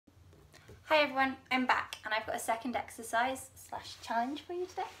Hi everyone, I'm back and I've got a second exercise / challenge for you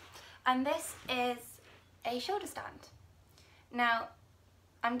today, and this is a shoulder stand. Now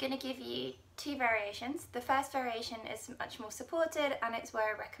I'm going to give you two variations. The first variation is much more supported and it's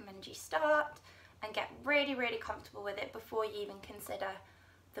where I recommend you start and get really comfortable with it before you even consider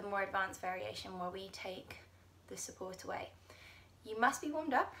the more advanced variation where we take the support away. You must be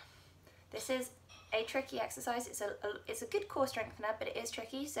warmed up. This is a tricky exercise. It's a good core strengthener, but it is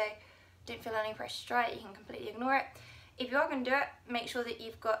tricky, so don't feel any pressure to try it. You can completely ignore it. If you are going to do it, make sure that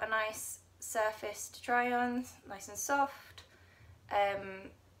you've got a nice surface to try on, nice and soft.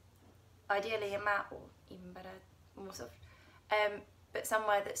 Ideally a mat, or even better, more soft. But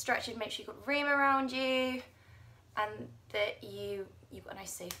somewhere that stretches, make sure you've got room around you and that you've got a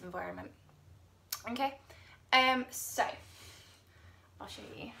nice safe environment. Okay, so I'll show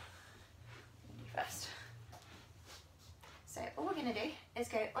you first. So all we're going to do is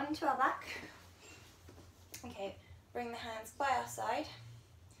go onto our back. Okay, bring the hands by our side,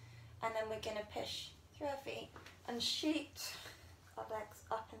 and then we're going to push through our feet and shoot our legs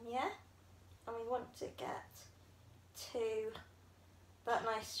up in the air, and we want to get to that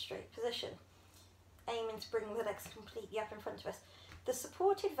nice straight position, aiming to bring the legs completely up in front of us. The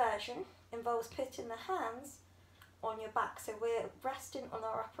supported version involves putting the hands on your back, so we're resting on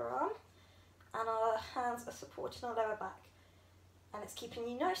our upper arm and our hands are supporting our lower back, and it's keeping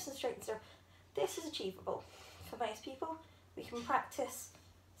you nice and straight and still. This is achievable for most people. We can practice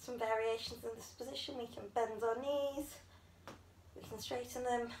some variations in this position. We can bend our knees, we can straighten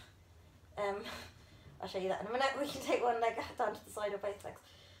them. I'll show you that in a minute. We can take one leg down to the side of both legs.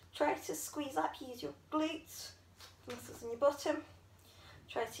 Try to squeeze up, use your glutes, muscles in your bottom.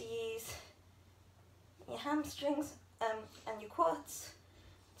 Try to use your hamstrings and your quads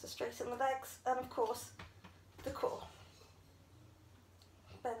to straighten the legs, and of course the core.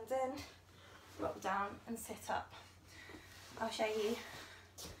 Bend in, rock down and sit up. I'll show you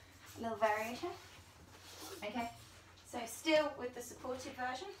a little variation. Okay, so still with the supported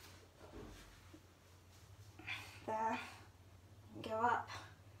version. There, go up,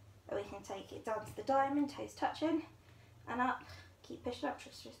 or we can take it down to the diamond, toes touching, and up, keep pushing up,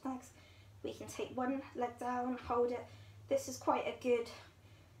 twist legs. We can take one leg down, hold it. This is quite a good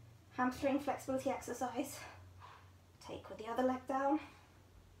hamstring flexibility exercise. Take with the other leg down,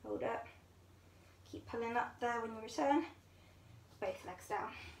 hold it, keep pulling up there when you return, both legs down.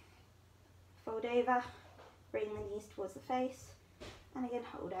 Fold over, bring the knees towards the face, and again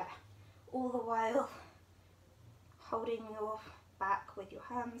hold it. All the while holding your back with your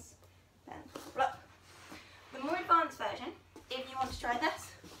hands, then flip. The more advanced version, if you want to try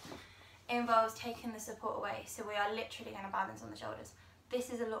this, involves taking the support away, so we are literally going to balance on the shoulders.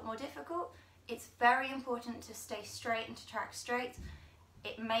 This is a lot more difficult. It's very important to stay straight and to track straight.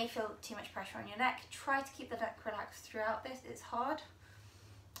 It may feel too much pressure on your neck. Try to keep the neck relaxed throughout this. It's hard.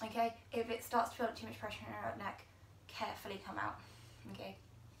 Okay, if it starts to feel too much pressure on your neck, carefully come out. Okay,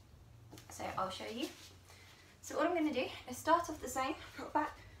 so I'll show you. So what I'm going to do is start off the same, rock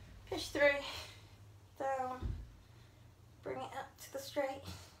back, push through, down, bring it up to the straight,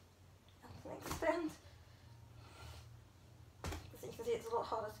 and extend. As you can see, it's a lot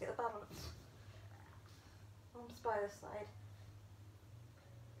harder to get the balance. Arms by the side.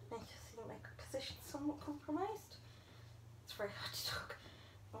 Make your position somewhat compromised. It's very hard to talk.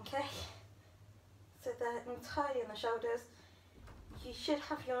 Okay, so they're entirely on the shoulders. You should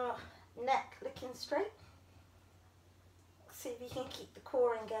have your neck looking straight. See if you can keep the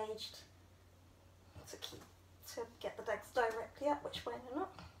core engaged to get the legs directly up, which way they're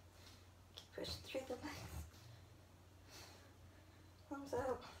not. Keep pushing through the legs. Thumbs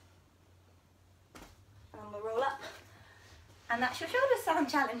out. And we'll roll up. And that's your shoulder stand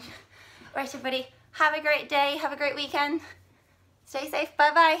challenge. Right everybody, have a great day, have a great weekend. Stay safe,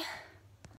 bye bye.